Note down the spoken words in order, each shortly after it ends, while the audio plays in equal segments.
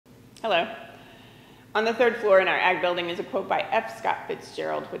Hello. On the third floor in our ag building is a quote by F. Scott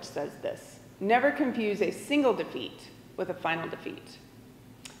Fitzgerald, which says this: "Never confuse a single defeat with a final defeat."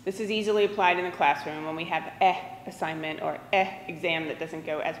 This is easily applied in the classroom when we have assignment or exam that doesn't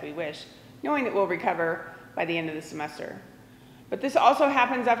go as we wish, knowing that we'll recover by the end of the semester. But this also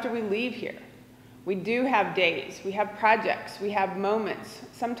happens after we leave here. We do have days, we have projects, we have moments.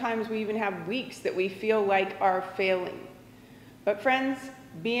 Sometimes we even have weeks that we feel like are failing. But friends,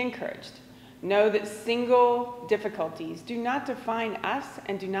 be encouraged. Know that single difficulties do not define us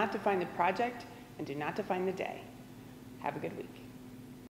and do not define the project and do not define the day. Have a good week.